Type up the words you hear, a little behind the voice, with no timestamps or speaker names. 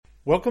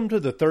Welcome to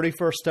the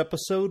 31st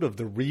episode of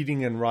the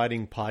Reading and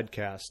Writing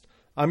Podcast.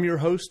 I'm your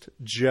host,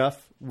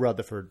 Jeff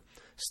Rutherford.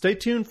 Stay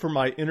tuned for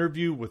my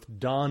interview with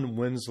Don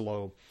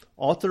Winslow,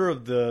 author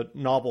of the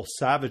novel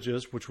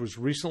Savages, which was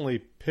recently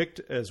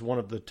picked as one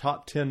of the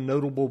top 10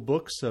 notable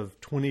books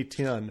of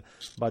 2010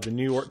 by the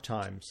New York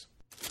Times.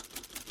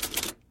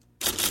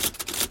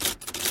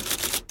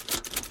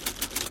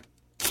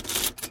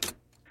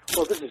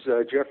 Well, this is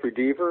Jeffrey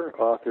Deaver,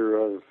 author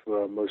of,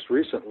 most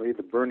recently,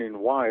 The Burning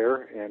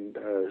Wire, and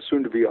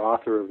soon to be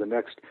author of the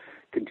next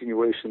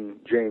continuation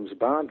James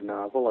Bond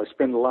novel. I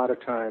spend a lot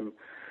of time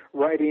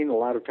writing, a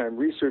lot of time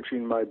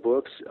researching my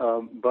books,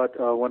 but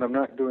when I'm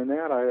not doing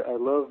that, I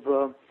love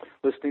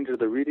listening to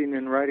the Reading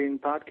and Writing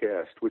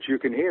Podcast, which you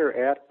can hear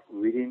at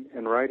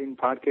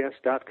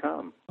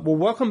readingandwritingpodcast.com. Well,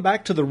 welcome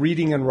back to the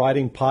Reading and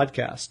Writing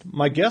Podcast.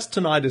 My guest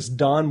tonight is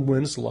Don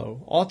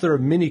Winslow, author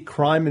of many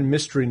crime and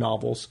mystery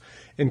novels,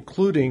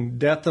 including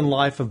Death and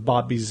Life of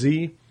Bobby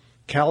Z,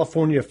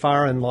 California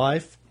Fire and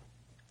Life,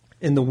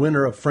 and The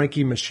Winter of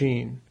Frankie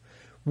Machine.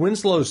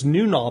 Winslow's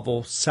new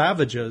novel,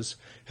 Savages,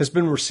 has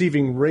been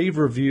receiving rave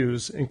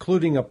reviews,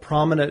 including a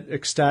prominent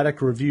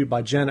ecstatic review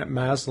by Janet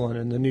Maslin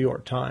in the New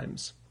York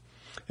Times.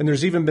 And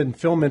there's even been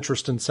film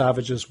interest in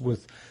Savages,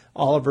 with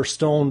Oliver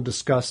Stone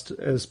discussed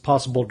as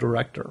possible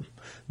director.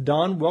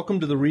 Don,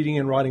 welcome to the Reading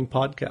and Writing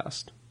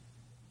Podcast.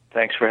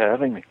 Thanks for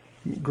having me.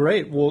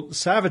 Great. Well,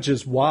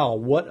 Savages, wow,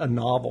 what a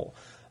novel.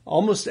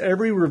 Almost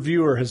every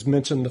reviewer has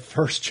mentioned the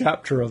first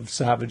chapter of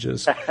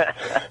Savages.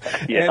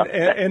 Yeah.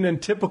 And in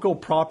typical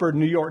proper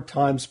New York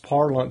Times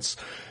parlance,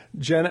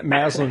 Janet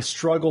Maslin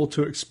struggled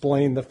to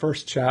explain the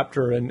first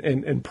chapter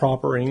in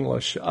proper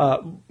English.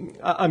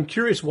 I'm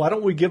curious, why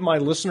don't we give my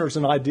listeners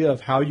an idea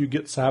of how you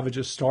get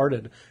Savages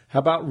started? How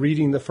about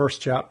reading the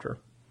first chapter?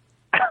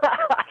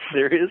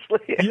 Seriously?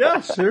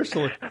 Yeah,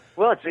 seriously.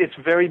 Well, it's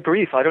very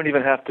brief. I don't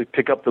even have to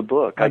pick up the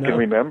book. I can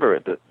remember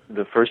it.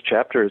 The first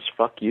chapter is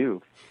 "fuck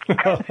you."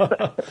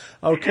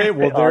 Okay,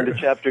 well, on to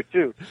chapter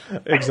 2.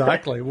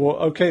 Exactly. Well,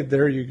 okay,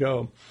 there you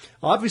go.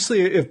 Obviously,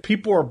 if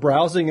people are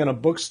browsing in a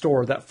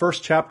bookstore, that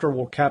first chapter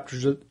will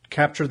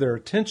capture their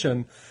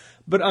attention.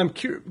 But I'm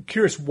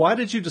curious, why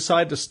did you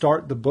decide to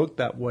start the book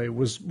that way?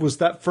 Was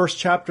that first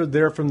chapter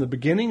there from the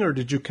beginning, or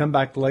did you come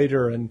back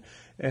later and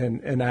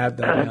add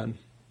that in?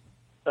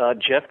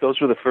 Jeff,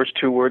 those were the first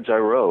 2 words I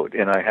wrote,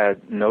 and I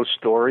had no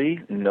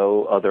story,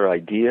 no other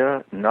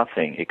idea,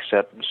 nothing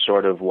except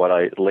sort of what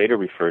I later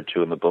referred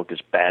to in the book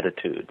as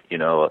baditude,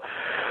 a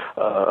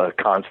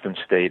constant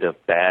state of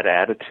bad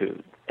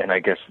attitude. And I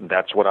guess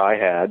that's what I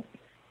had,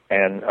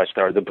 and I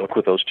started the book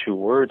with those 2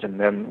 words, and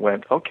then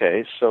went,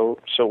 okay, so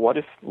what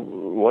if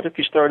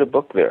you started a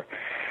book there?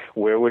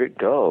 Where would it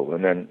go?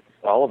 And then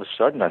all of a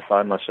sudden, I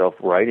find myself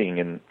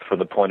writing from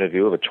the point of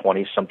view of a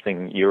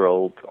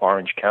 20-something-year-old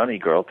Orange County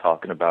girl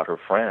talking about her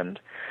friend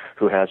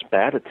who has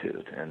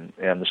baditude, and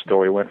the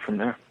story went from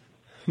there.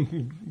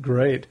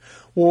 Great.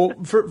 Well,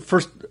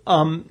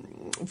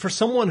 for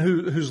someone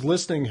who's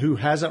listening who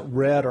hasn't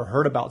read or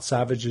heard about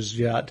Savages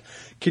yet,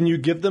 can you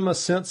give them a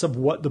sense of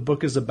what the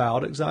book is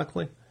about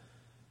exactly?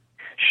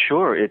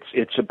 Sure.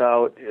 It's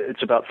about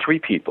 3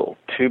 people,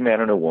 2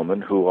 men and a woman,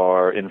 who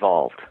are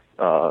involved.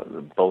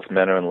 Both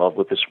men are in love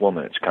with this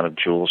woman. It's kind of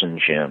Jules and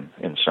Jim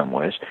in some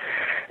ways.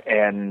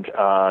 And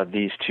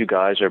these 2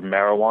 guys are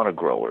marijuana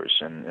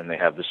growers, and they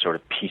have this sort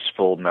of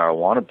peaceful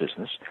marijuana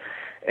business.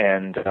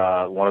 And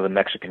one of the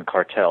Mexican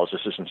cartels,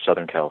 this is in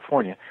Southern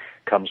California,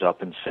 comes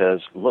up and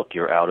says, look,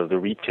 you're out of the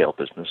retail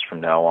business.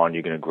 From now on,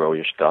 you're going to grow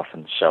your stuff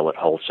and sell it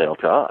wholesale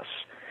to us.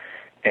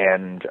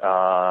 And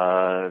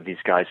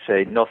these guys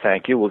say, no,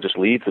 thank you, we'll just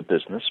leave the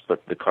business.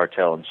 But the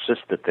cartel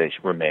insists that they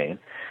remain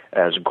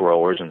as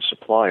growers and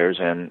suppliers,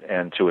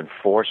 and to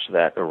enforce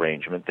that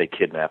arrangement, they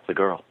kidnap the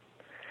girl.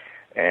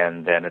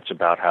 And then it's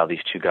about how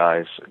these 2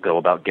 guys go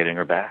about getting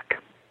her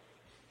back.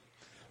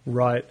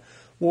 Right.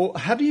 Well,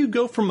 how do you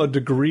go from a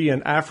degree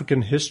in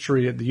African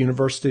history at the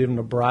University of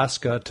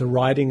Nebraska to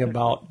writing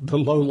about the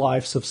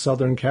lowlifes of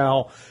Southern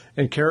Cal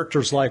and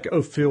characters like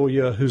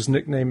Ophelia, whose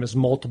nickname is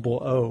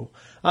Multiple O?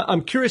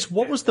 I'm curious,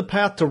 what was the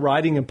path to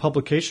writing and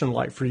publication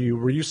like for you?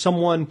 Were you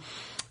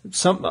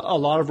a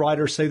lot of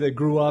writers say they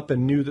grew up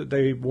and knew that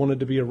they wanted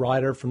to be a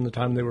writer from the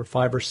time they were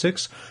 5 or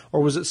 6, or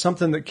was it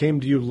something that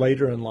came to you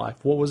later in life?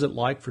 What was it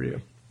like for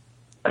you?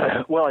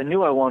 Well, I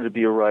knew I wanted to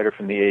be a writer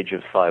from the age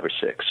of 5 or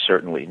 6,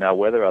 certainly. Now,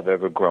 whether I've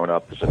ever grown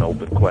up is an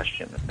open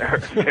question. There are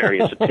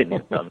various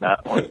opinions on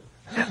that one.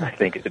 I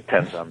think it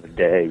depends on the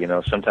day.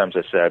 Sometimes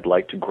I say I'd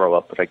like to grow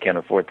up, but I can't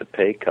afford the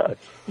pay cut,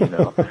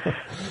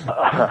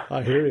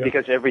 I hear you.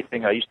 Because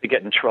everything I used to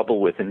get in trouble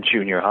with in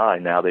junior high,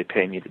 now they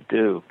pay me to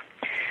do.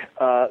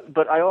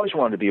 But I always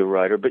wanted to be a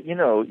writer, but,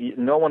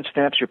 no one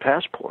stamps your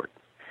passport.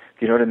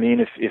 You know what I mean?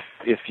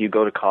 If you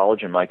go to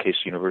college, in my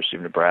case, University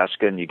of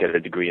Nebraska, and you get a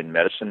degree in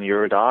medicine,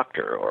 you're a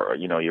doctor, or,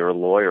 you're a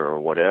lawyer or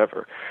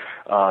whatever.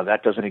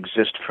 That doesn't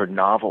exist for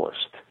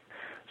novelists.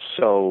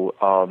 So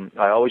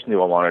I always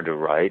knew I wanted to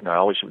write, and I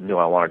always knew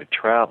I wanted to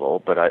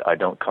travel, but I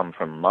don't come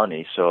from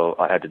money, so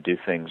I had to do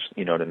things,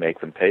 to make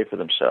them pay for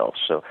themselves.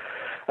 So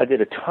I did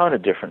a ton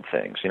of different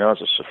things. I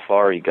was a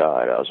safari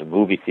guide. I was a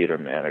movie theater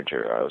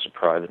manager. I was a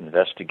private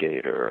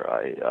investigator.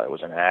 I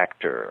was an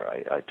actor.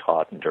 I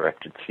taught and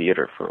directed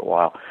theater for a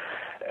while,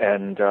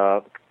 and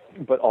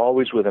but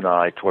always with an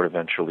eye toward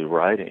eventually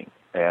writing.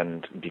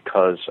 And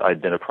because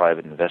I'd been a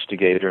private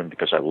investigator and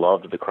because I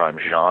loved the crime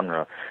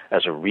genre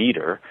as a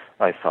reader,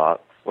 I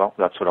thought, well,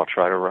 that's what I'll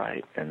try to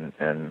write. And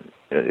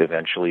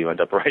eventually you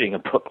end up writing a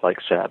book like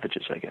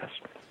Savages, I guess.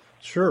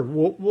 Sure.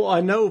 Well,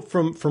 I know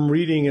from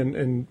reading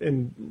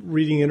and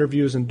reading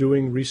interviews and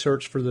doing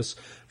research for this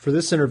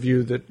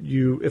interview that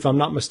you, if I'm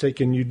not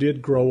mistaken, you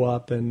did grow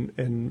up and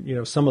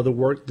some of the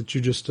work that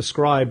you just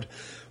described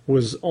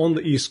was on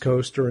the East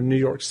Coast or in New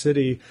York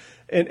City.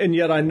 And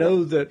yet I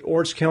know that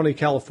Orange County,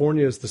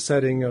 California is the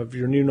setting of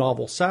your new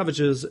novel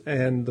Savages,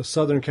 and the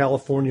Southern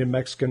California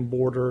Mexican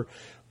border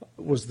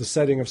was the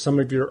setting of some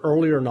of your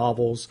earlier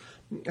novels.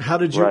 How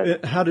did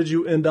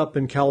you end up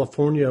in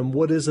California, and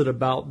what is it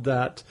about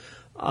that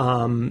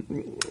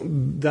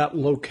that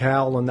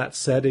locale and that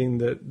setting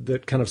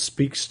that kind of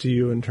speaks to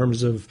you in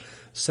terms of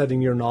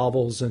setting your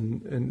novels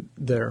and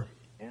there?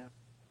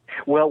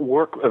 Well,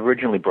 work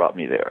originally brought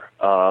me there.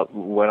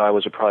 When I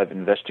was a private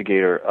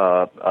investigator,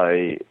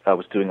 I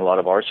was doing a lot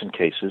of arson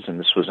cases, and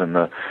this was in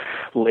the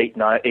late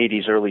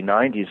 80s, early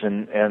 90s,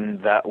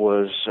 and that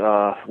was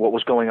what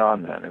was going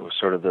on then. It was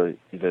sort of the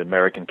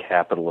American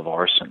capital of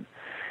arson.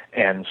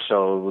 And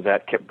so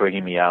that kept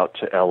bringing me out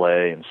to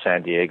L.A. and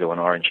San Diego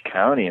and Orange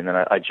County, and then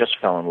I just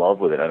fell in love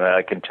with it. I mean,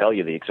 I can tell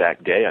you the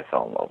exact day I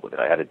fell in love with it.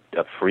 I had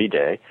a free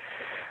day.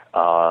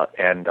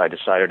 And I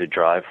decided to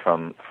drive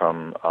from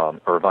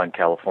Irvine,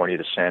 California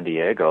to San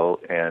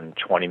Diego, and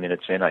 20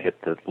 minutes in, I hit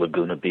the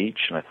Laguna Beach,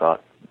 and I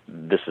thought,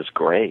 this is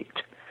great,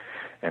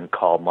 and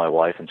called my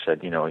wife and said,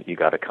 you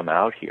got to come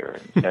out here.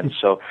 And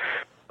so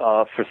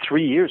for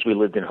 3 years, we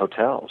lived in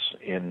hotels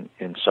in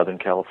Southern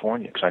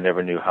California, because I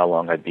never knew how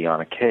long I'd be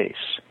on a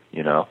case,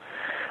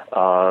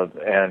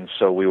 and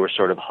so we were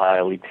sort of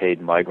highly paid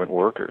migrant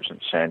workers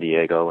in San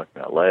Diego and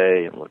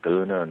L.A. and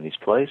Laguna and these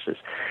places.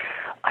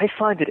 I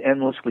find it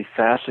endlessly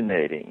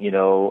fascinating.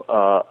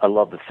 I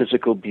love the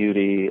physical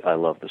beauty. I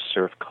love the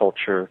surf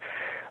culture.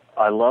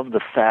 I love the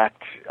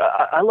fact,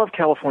 I love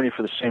California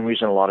for the same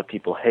reason a lot of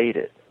people hate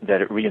it,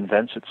 that it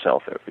reinvents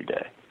itself every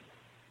day.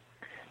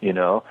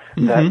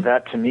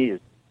 That to me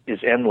is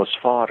endless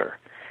fodder.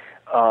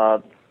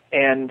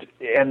 And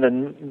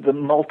the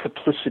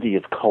multiplicity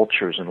of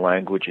cultures and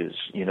languages,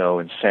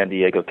 in San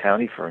Diego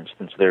County, for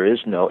instance, there is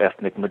no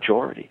ethnic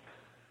majority.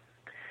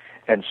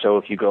 And so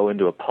if you go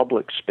into a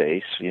public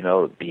space,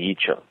 a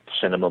beach, a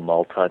cinema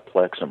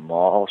multiplex, a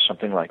mall,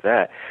 something like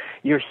that,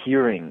 you're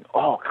hearing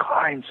all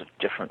kinds of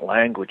different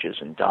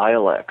languages and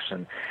dialects,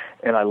 and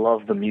I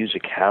love the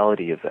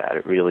musicality of that.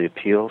 It really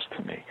appeals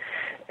to me.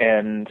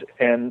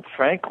 And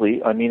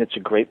frankly, I mean, it's a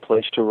great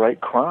place to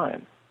write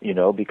crime,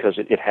 because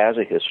it has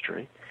a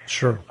history.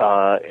 Sure.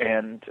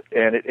 And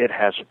it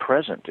has a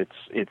present.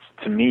 It's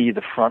to me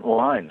the front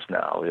lines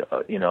now,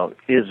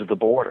 is the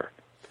border.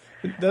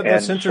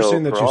 That's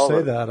interesting that you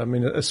say that. I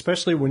mean,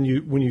 especially when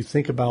you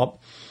think about,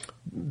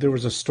 there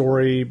was a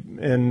story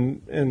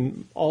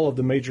in all of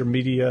the major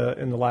media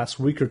in the last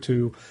week or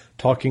two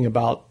talking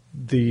about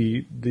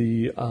the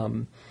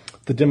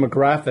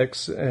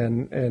demographics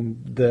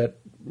and that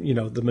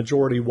the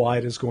majority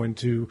white is going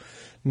to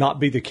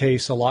not be the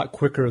case a lot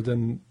quicker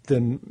than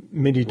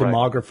many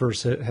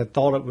demographers had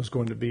thought it was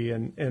going to be.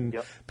 And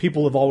yep.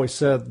 People have always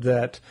said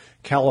that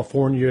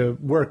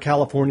where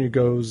California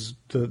goes,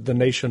 the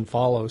nation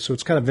follows. So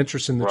it's kind of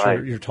interesting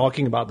that you're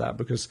talking about that,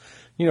 because,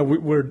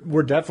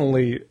 we're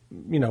definitely,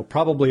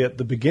 probably at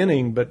the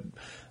beginning, but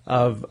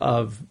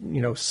of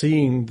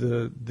seeing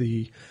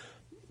the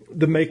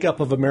makeup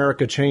of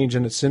America change.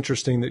 And it's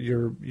interesting that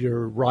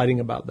you're writing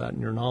about that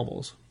in your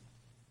novels.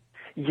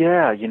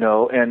 Yeah,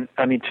 and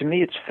I mean, to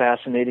me, it's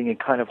fascinating and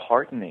kind of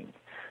heartening.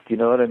 Do you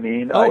know what I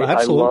mean? Oh,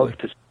 absolutely. I love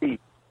to see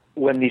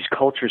when these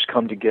cultures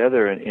come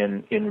together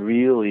in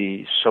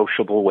really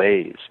sociable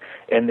ways,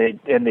 and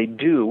they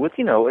do, with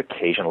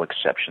occasional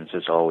exceptions,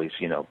 as always,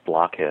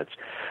 blockheads,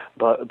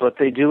 but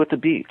they do at the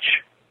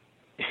beach,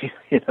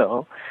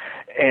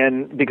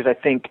 and because I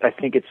think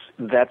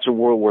that's a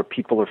world where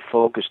people are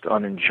focused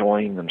on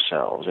enjoying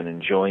themselves and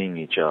enjoying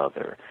each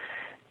other.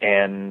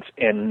 And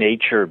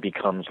nature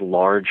becomes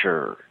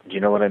larger, do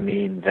you know what I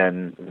mean,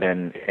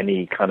 than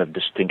any kind of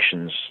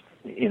distinctions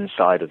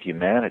inside of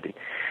humanity.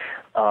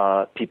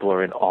 People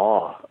are in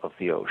awe of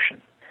the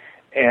ocean.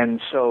 And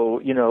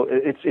so,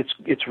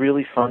 it's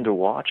really fun to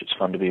watch. It's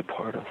fun to be a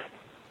part of.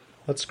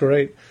 That's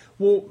great.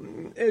 Well,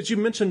 as you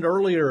mentioned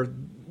earlier,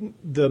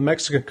 the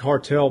Mexican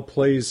cartel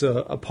plays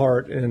a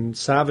part in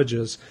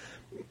Savages.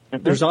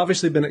 There's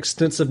obviously been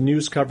extensive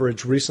news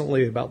coverage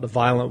recently about the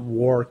violent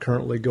war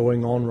currently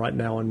going on right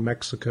now in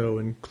Mexico,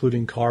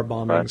 including car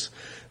bombings,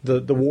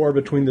 the war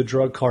between the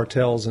drug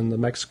cartels and the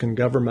Mexican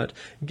government.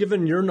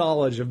 Given your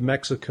knowledge of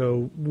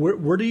Mexico,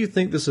 where do you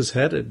think this is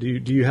headed?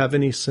 Do you have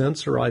any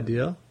sense or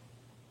idea?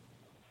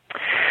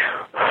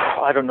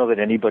 I I don't know that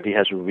anybody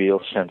has a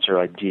real sense or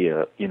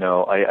idea.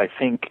 I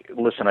think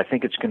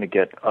it's going to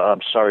get,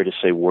 I'm sorry to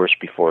say, worse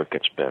before it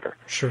gets better.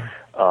 Sure.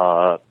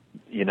 Because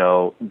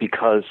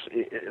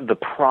the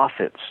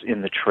profits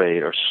in the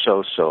trade are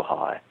so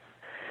high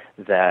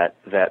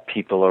that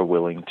people are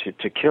willing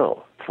to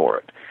kill for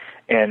it.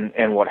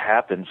 And what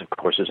happens, of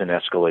course, is an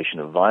escalation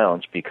of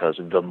violence because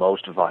the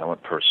most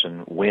violent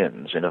person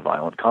wins in a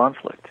violent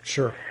conflict.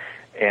 Sure.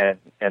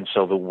 And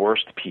so the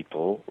worst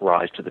people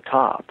rise to the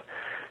top.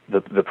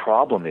 The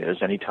problem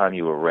is, anytime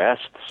you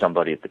arrest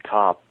somebody at the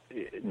top,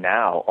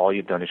 now all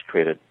you've done is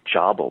create a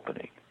job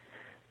opening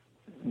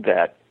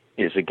that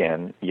is,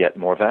 again, yet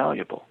more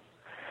valuable.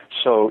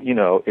 So,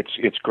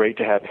 it's great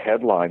to have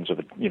headlines of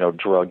a,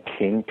 drug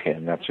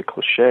kingpin, that's a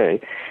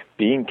cliche,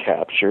 being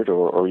captured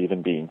or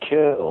even being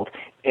killed,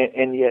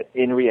 and yet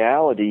in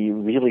reality you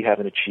really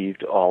haven't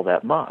achieved all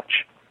that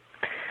much.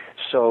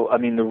 So, I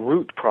mean, the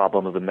root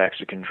problem of the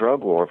Mexican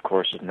drug war, of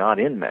course, is not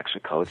in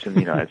Mexico, it's in the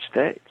United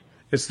States.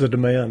 It's the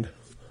demand.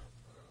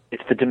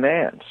 It's the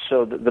demand.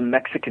 So the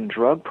Mexican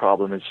drug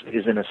problem is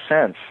in a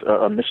sense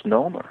a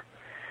misnomer.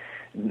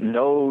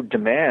 No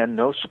demand,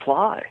 no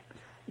supply.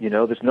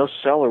 There's no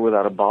seller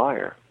without a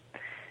buyer.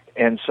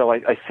 And so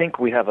I think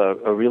we have a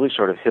really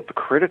sort of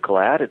hypocritical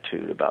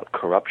attitude about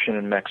corruption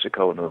in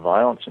Mexico and the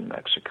violence in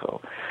Mexico,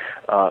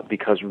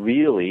 because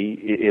really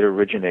it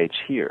originates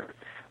here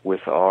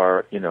with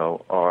our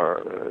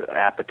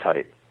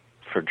appetite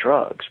for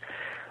drugs.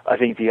 I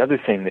think the other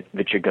thing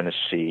that you're going to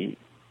see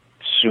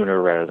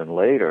sooner rather than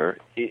later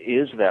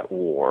is that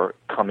war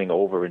coming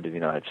over into the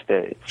United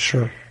States.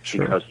 Sure.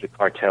 Because the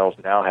cartels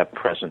now have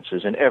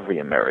presences in every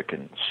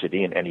American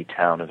city, in any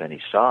town of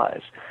any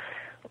size.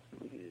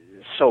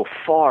 So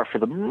far, for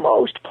the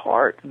most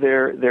part,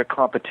 their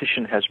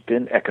competition has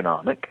been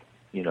economic,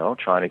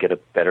 trying to get a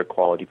better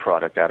quality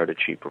product out at a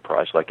cheaper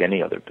price like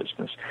any other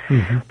business.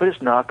 Mm-hmm. But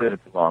it's not going to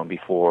be long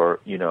before,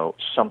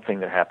 something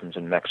that happens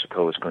in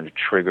Mexico is going to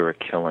trigger a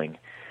killing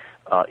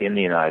in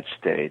the United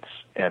States,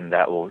 and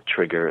that will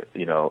trigger,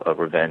 a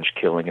revenge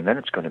killing, and then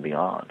it's going to be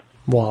on.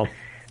 Wow.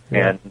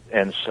 Yeah.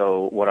 And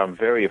so what I'm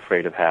very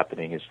afraid of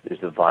happening is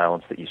the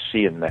violence that you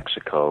see in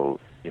Mexico,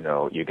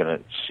 you're going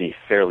to see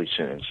fairly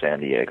soon in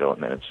San Diego,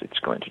 and then it's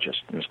going to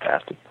just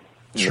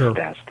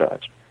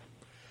metastasize.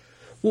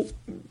 Well,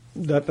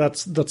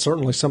 that's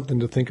certainly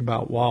something to think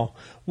about. Wow.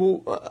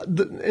 Well,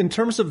 in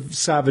terms of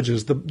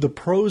Savages, the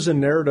prose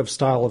and narrative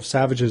style of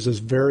Savages is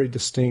very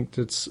distinct.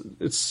 It's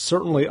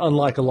certainly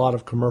unlike a lot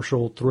of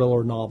commercial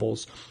thriller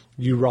novels.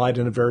 You write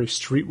in a very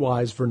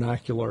streetwise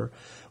vernacular.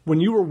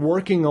 When you were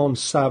working on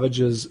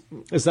Savages,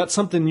 is that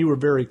something you were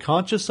very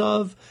conscious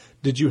of?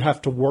 Did you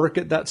have to work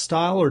at that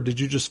style, or did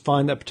you just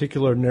find that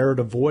particular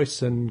narrative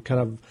voice and kind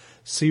of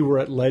see where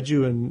it led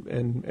you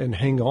and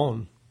hang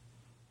on?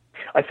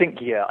 I think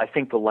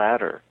the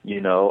latter.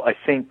 I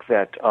think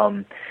that,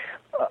 I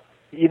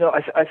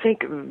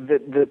think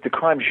that the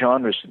crime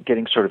genre is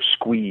getting sort of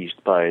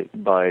squeezed by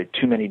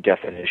too many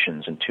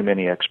definitions and too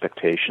many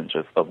expectations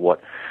of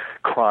what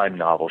crime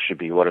novel should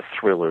be, what a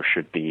thriller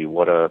should be,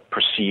 what a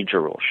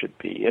procedural should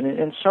be. And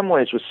in some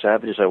ways with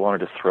Savages, I wanted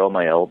to throw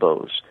my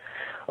elbows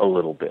a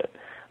little bit,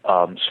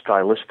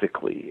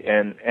 stylistically.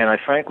 And I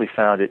frankly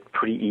found it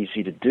pretty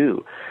easy to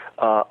do.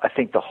 I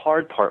think the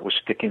hard part was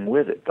sticking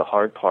with it. The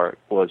hard part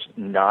was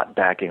not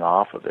backing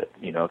off of it,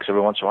 because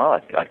every once in a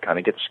while I kind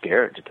of get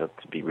scared, to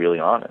be really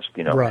honest.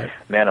 Right.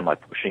 Man, am I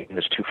pushing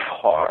this too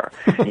far?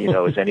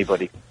 Is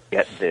anybody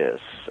get this?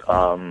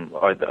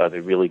 Are they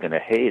really going to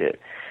hate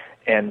it?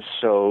 And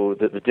so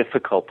the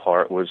difficult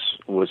part was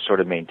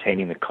sort of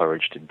maintaining the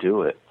courage to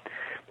do it.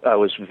 I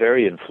was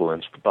very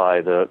influenced by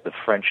the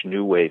French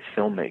New Wave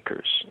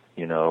filmmakers,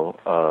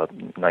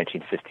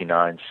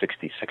 1959,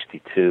 60,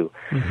 62,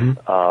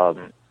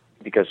 mm-hmm.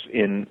 Because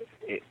in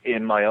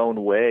my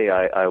own way,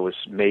 I was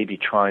maybe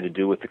trying to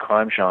do with the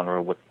crime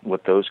genre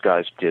what those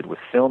guys did with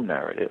film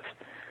narrative,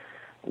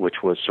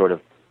 which was sort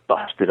of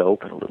busted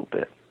open a little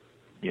bit,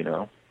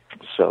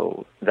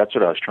 So that's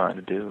what I was trying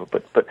to do.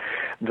 But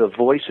the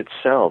voice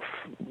itself,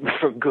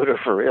 for good or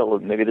for ill,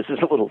 and maybe this is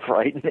a little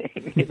frightening,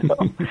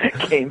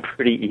 came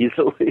pretty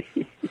easily.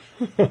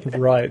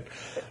 Right.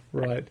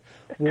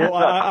 Well,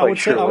 I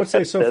would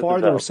say so far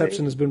the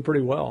reception has been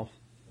pretty well.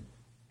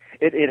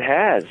 It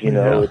has,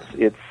 Yeah.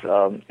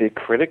 It's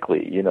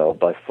critically,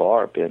 by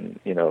far been,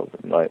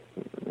 my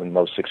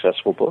most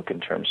successful book in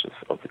terms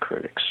of the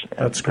critics.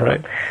 That's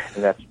great.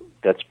 And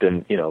that's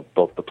been,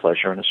 both the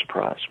pleasure and a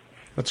surprise.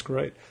 That's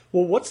great.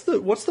 Well, what's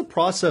the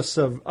process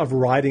of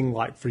writing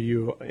like for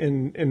you?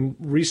 In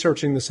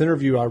researching this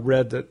interview, I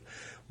read that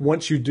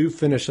once you do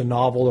finish a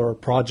novel or a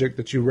project,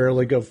 that you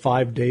rarely go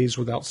 5 days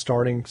without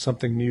starting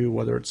something new,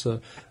 whether it's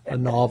a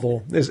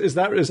novel. Is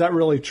that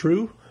really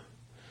true?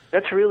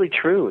 That's really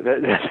true.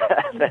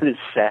 That is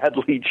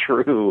sadly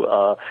true.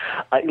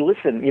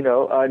 Listen,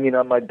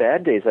 on my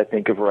bad days, I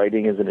think of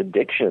writing as an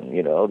addiction.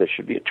 There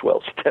should be a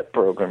 12-step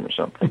program or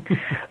something.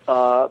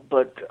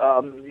 But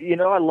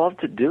I love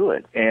to do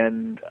it,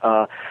 and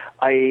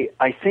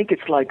I think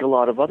it's like a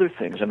lot of other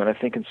things. I mean, I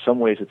think in some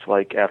ways it's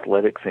like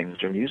athletic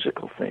things or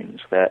musical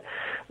things that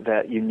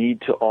you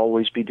need to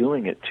always be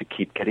doing it to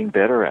keep getting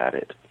better at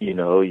it. You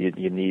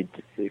need,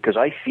 because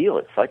I feel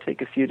it. If I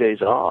take a few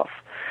days off,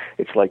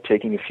 it's like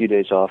taking a few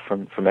days off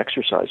from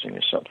exercising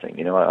or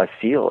something. I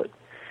feel it,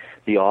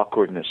 the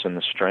awkwardness and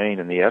the strain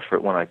and the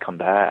effort when I come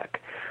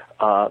back.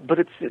 But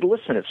it's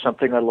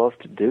something I love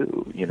to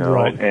do,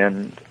 right.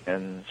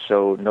 and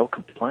so no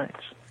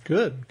complaints.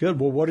 Good.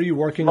 Well, what are you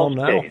working on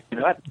now? Days.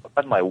 I've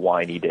had my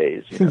whiny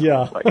days,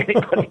 yeah. like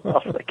anybody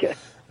else, I guess.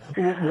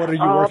 What are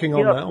you working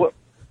on now?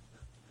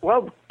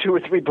 Well, 2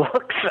 or 3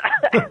 books.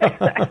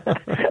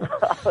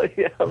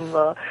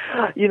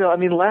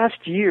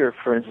 Last year,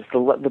 for instance,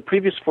 the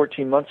previous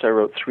 14 months, I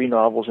wrote 3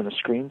 novels and a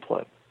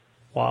screenplay.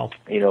 Wow.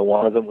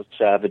 One of them was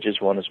Savages.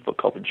 One is a book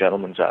called The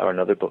Gentleman's Hour.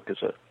 Another book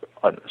is a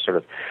sort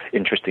of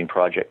interesting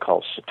project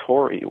called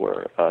Satori,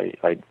 where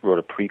I wrote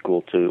a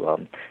prequel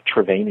to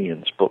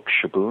Trevanian's book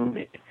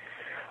Shibumi.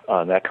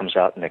 That comes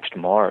out next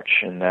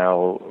March, and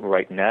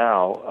right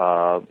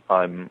now,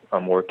 I'm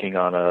working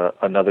on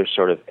another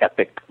sort of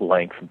epic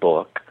length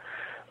book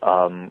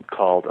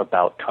called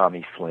About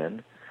Tommy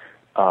Flynn,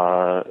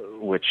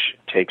 which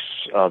takes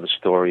the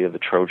story of the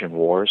Trojan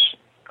Wars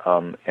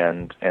and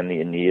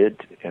the Aeneid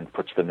and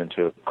puts them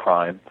into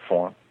crime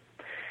form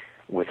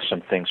with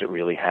some things that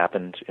really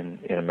happened in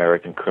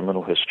American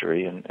criminal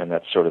history, and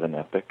that's sort of an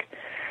epic.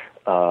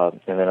 And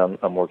then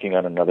I'm working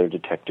on another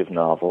detective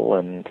novel,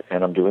 and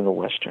I'm doing a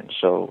Western,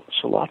 so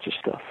lots of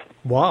stuff.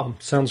 Wow,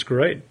 sounds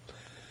great.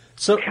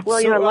 I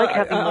like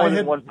having more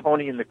than one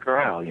pony in the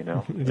corral,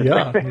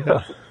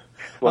 Yeah.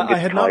 I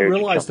had not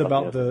realized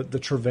about the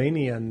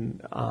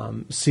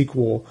Trevanian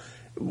sequel.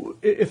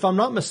 If I'm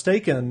not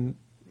mistaken,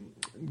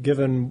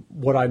 given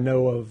what I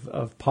know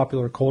of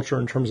popular culture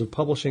in terms of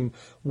publishing,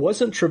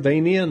 wasn't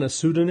Trevanian a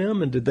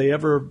pseudonym, and did they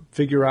ever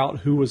figure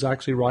out who was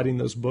actually writing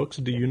those books?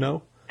 Do you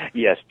know?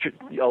 Yes.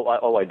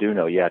 I do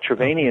know. Yeah,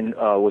 Trevanian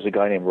was a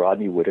guy named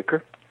Rodney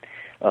Whitaker,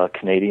 a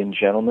Canadian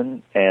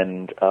gentleman,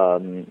 and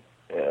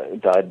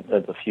died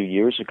a few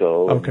years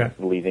ago,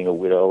 leaving a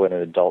widow and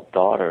an adult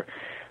daughter.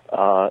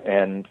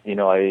 And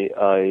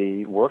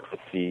I worked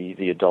with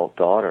the adult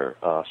daughter,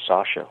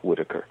 Sasha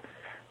Whitaker,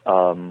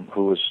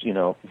 who was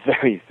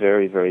very,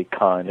 very, very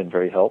kind and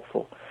very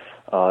helpful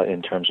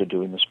in terms of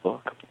doing this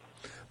book.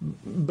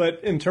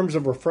 But in terms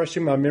of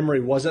refreshing my memory,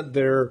 wasn't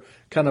there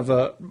kind of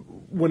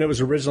when it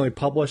was originally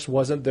published,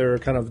 wasn't there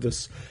kind of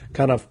this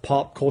kind of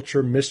pop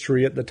culture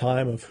mystery at the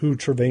time of who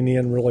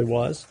Trevanian really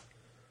was?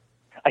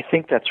 I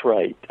think that's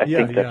right. I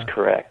think that's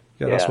correct.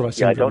 Yeah, that's what I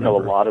seem I to don't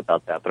remember. know a lot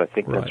about that, but I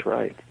think that's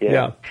right.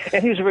 Yeah.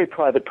 And he was a very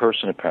private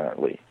person,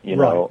 apparently,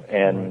 know,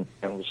 and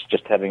was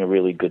just having a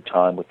really good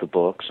time with the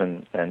books,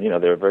 and they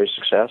were very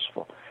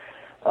successful.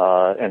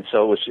 And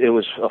so it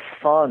was a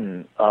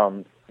fun,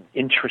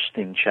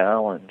 interesting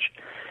challenge,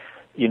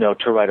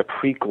 to write a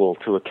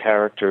prequel to a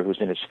character who's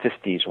in his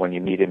 50s when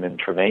you meet him in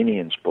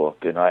Trevanian's book,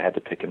 and I had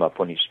to pick him up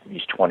when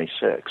he's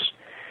 26.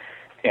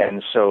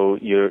 And so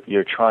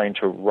you're trying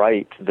to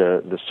write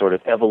the sort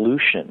of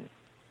evolution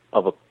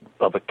of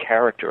a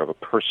character, of a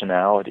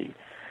personality,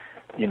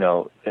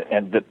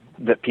 and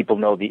that people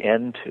know the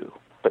end to,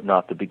 but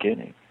not the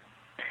beginning.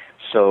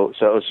 So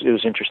it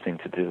was interesting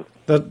to do.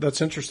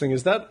 That's interesting.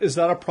 Is that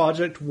a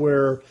project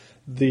where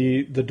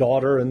the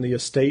daughter and the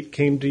estate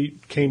came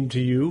to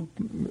you?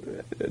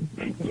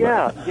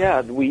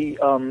 Yeah. We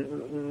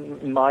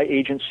my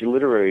agency,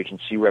 literary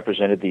agency,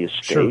 represented the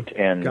estate,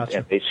 and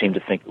they seemed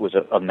to think it was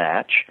a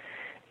match.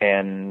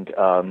 And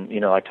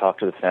I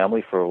talked to the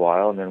family for a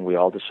while, and then we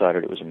all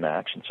decided it was a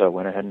match, and so I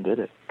went ahead and did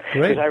it.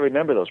 Because I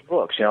remember those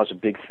books. I was a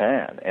big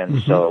fan,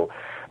 and so.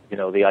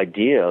 The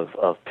idea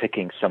of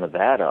picking some of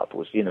that up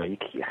was,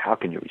 how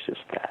can you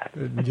resist that?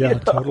 Yeah,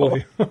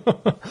 totally.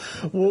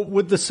 Well,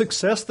 with the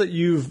success that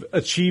you've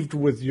achieved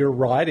with your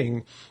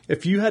writing,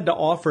 if you had to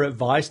offer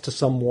advice to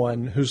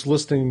someone who's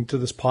listening to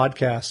this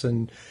podcast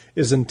and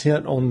is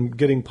intent on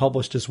getting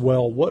published as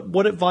well,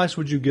 what advice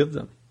would you give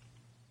them?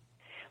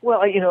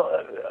 Well,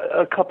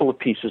 a couple of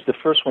pieces. The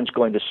first one's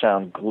going to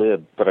sound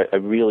glib, but I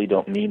really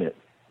don't mean it.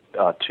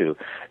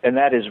 And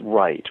that is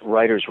write.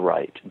 Writers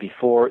write.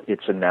 Before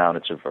it's a noun,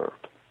 it's a verb,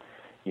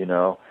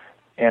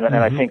 And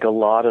I think a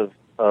lot of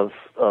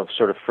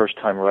sort of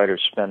first-time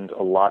writers spend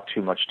a lot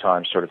too much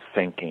time sort of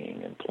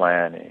thinking and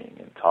planning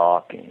and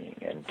talking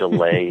and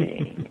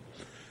delaying.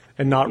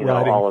 And not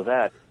writing. All of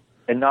that.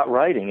 And not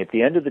writing. At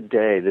the end of the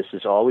day, this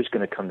is always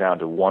going to come down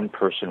to one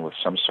person with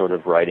some sort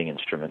of writing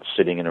instrument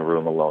sitting in a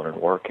room alone and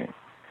working.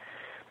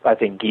 I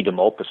think Guy de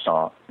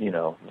Maupassant,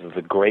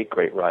 the great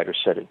writer,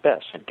 said it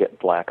best: "Get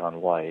black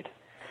on white."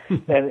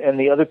 and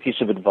the other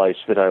piece of advice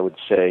that I would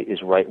say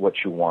is write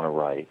what you want to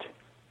write.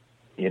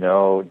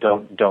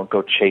 Don't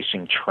go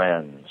chasing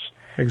trends.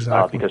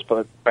 Exactly.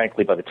 Because,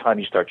 frankly, by the time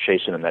you start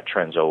chasing them, that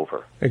trend's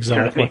over.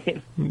 Exactly. You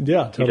know what I mean?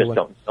 Yeah, totally. You just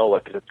don't know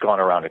it because it's gone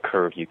around a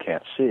curve you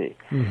can't see.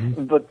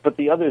 Mm-hmm. But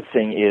the other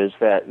thing is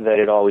that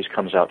it always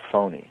comes out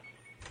phony.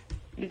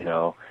 You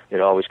know,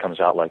 it always comes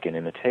out like an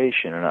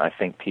imitation, and I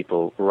think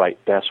people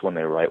write best when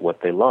they write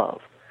what they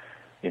love.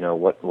 You know,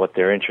 what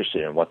they're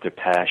interested in, what they're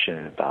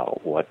passionate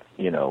about, what,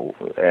 you know,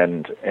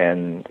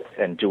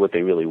 and do what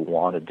they really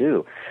want to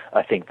do.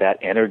 I think that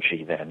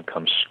energy then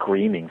comes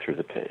screaming through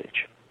the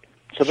page.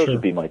 So those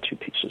would be my two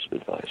pieces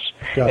of advice.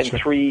 Gotcha.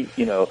 And three,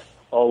 you know,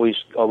 always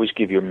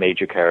give your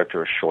major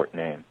character a short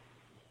name.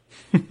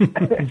 You're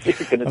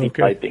going to be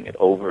typing it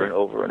over and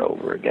over and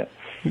over again.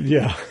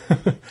 Yeah.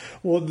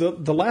 Well,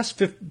 the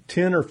last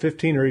 10 or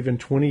 15 or even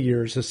 20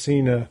 years has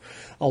seen a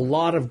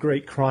lot of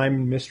great crime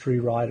and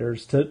mystery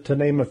writers. To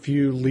name a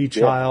few, Lee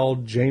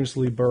Child, James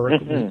Lee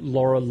Burke,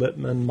 Laura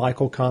Lippman,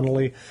 Michael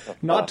Connelly.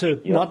 Not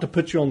to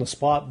put you on the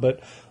spot,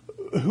 but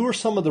who are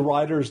some of the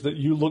writers that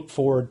you look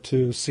forward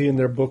to seeing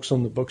their books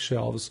on the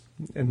bookshelves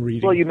and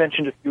reading? Well, you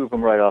mentioned a few of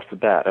them right off the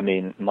bat. I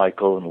mean,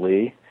 Michael and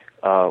Lee,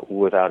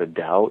 without a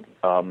doubt,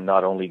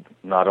 not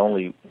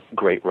only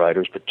great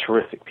writers, but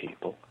terrific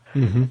people.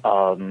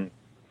 Mm-hmm.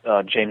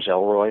 James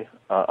Ellroy,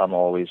 I'm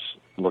always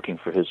looking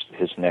for his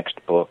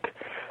next book.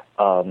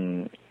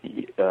 You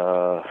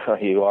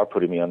are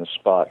putting me on the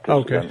spot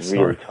because I'm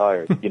really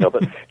tired. You know,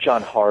 but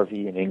John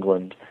Harvey in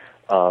England,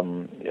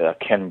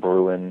 Ken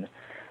Bruin.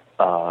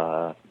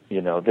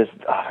 You know, this.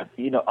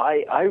 You know,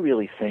 I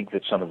really think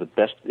that some of the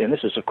best, and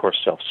this is of course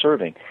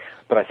self-serving,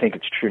 but I think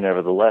it's true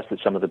nevertheless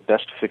that some of the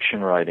best fiction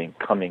writing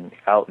coming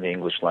out in the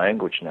English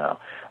language now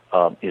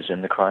is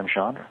in the crime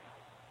genre.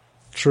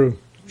 True.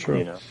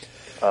 You know,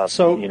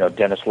 so you know,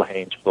 Dennis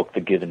Lehane's book,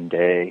 The Given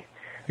Day.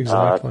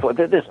 Exactly.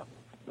 There's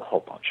a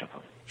whole bunch of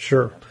them.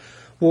 Sure.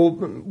 Well,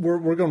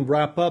 we're going to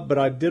wrap up, but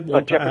I did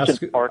want to ask.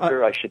 Jefferson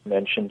Parker, I should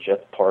mention. Jeff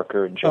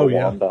Parker and Joe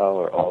Wambaugh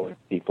are all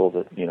people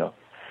that, you know,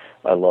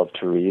 I love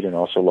to read and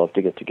also love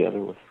to get together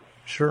with.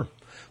 Sure.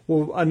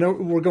 Well, I know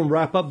we're going to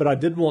wrap up, but I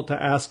did want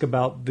to ask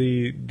about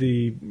the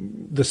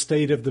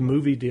state of the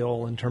movie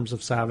deal in terms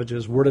of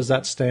Savages. Where does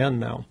that stand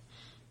now?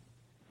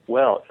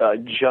 Well,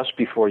 just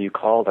before you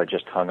called, I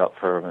just hung up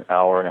for an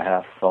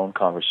hour-and-a-half phone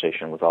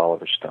conversation with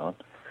Oliver Stone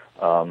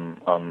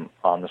on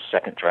the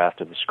second draft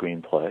of the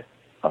screenplay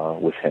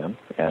with him,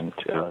 and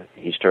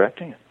he's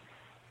directing it.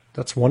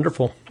 That's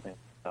wonderful.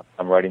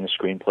 I'm writing the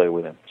screenplay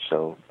with him.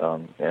 So,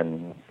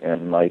 and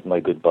my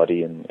good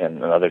buddy and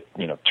another,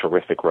 you know,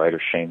 terrific writer,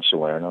 Shane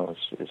Salerno,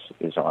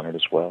 is on it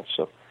as well.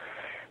 So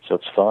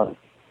it's fun.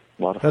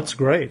 A lot of fun. That's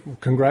great. Well,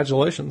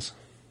 congratulations.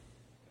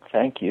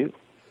 Thank you.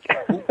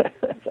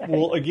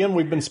 Well, again,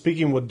 we've been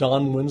speaking with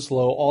Don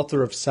Winslow,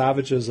 author of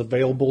Savages,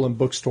 available in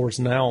bookstores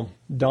now.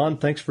 Don,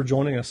 thanks for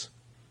joining us.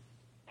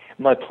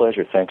 My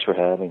pleasure. Thanks for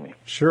having me.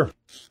 Sure.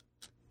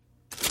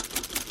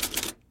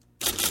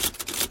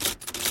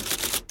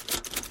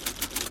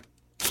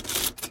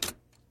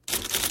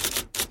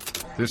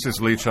 This is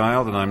Lee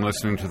Child, and I'm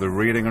listening to the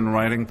Reading and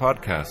Writing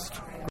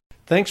Podcast.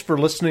 Thanks for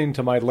listening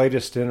to my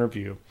latest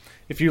interview.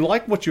 If you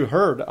like what you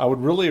heard, I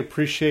would really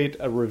appreciate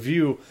a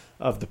review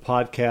of the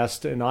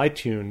podcast in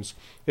iTunes.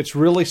 It's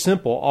really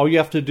simple. All you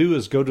have to do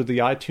is go to the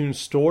iTunes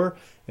store,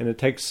 and it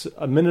takes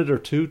a minute or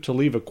two to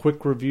leave a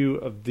quick review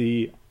of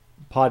the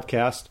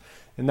podcast.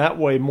 And that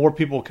way more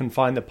people can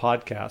find the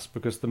podcast,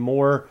 because the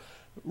more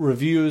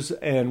reviews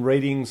and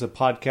ratings a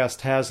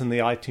podcast has in the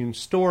iTunes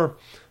store,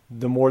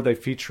 the more they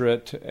feature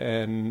it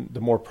and the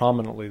more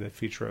prominently they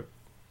feature it.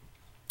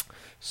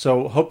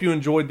 So hope you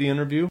enjoyed the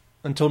interview.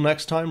 Until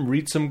next time,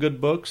 read some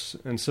good books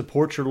and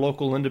support your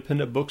local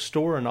independent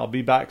bookstore, and I'll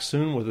be back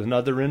soon with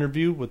another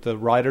interview with a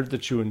writer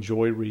that you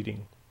enjoy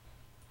reading.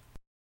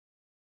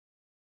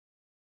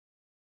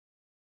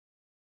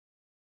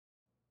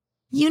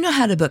 You know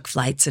how to book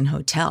flights and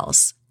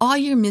hotels. All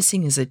you're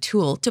missing is a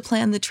tool to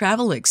plan the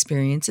travel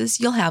experiences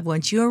you'll have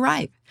once you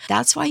arrive.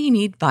 That's why you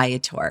need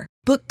Viator.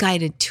 Book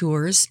guided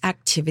tours,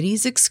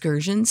 activities,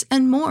 excursions,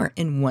 and more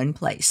in one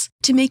place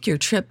to make your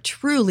trip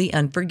truly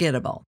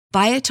unforgettable.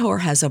 Viator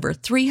has over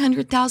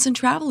 300,000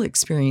 travel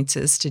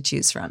experiences to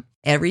choose from.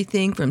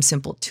 Everything from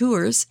simple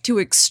tours to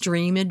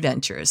extreme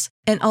adventures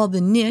and all the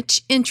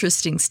niche,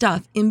 interesting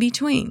stuff in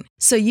between.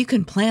 So you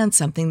can plan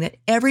something that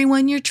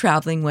everyone you're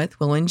traveling with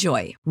will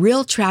enjoy.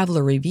 Real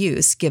traveler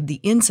reviews give the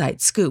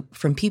inside scoop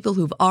from people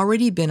who've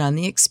already been on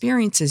the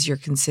experiences you're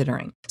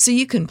considering. So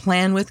you can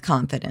plan with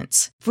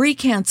confidence. Free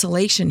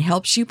cancellation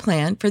helps you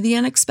plan for the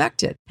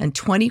unexpected. And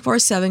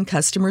 24/7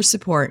 customer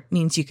support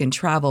means you can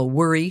travel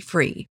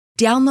worry-free.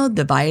 Download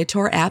the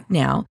Viator app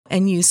now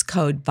and use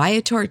code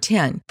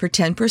Viator10 for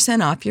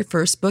 10% off your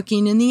first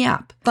booking in the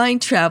app.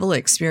 Find travel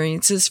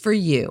experiences for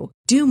you.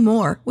 Do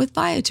more with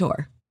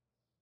Viator.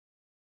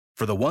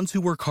 For the ones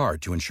who work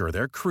hard to ensure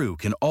their crew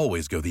can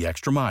always go the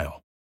extra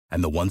mile,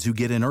 and the ones who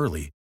get in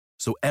early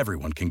so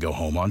everyone can go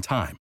home on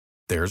time,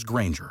 there's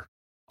Grainger,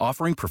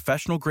 offering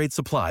professional-grade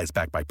supplies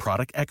backed by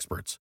product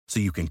experts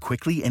so you can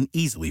quickly and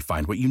easily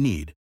find what you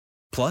need.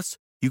 Plus,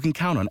 you can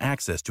count on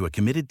access to a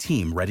committed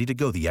team ready to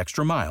go the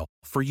extra mile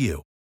for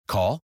you.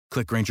 Call,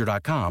 Click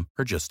Grainger.com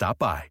or just stop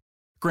by.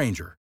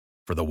 Grainger,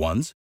 for the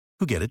ones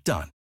who get it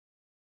done.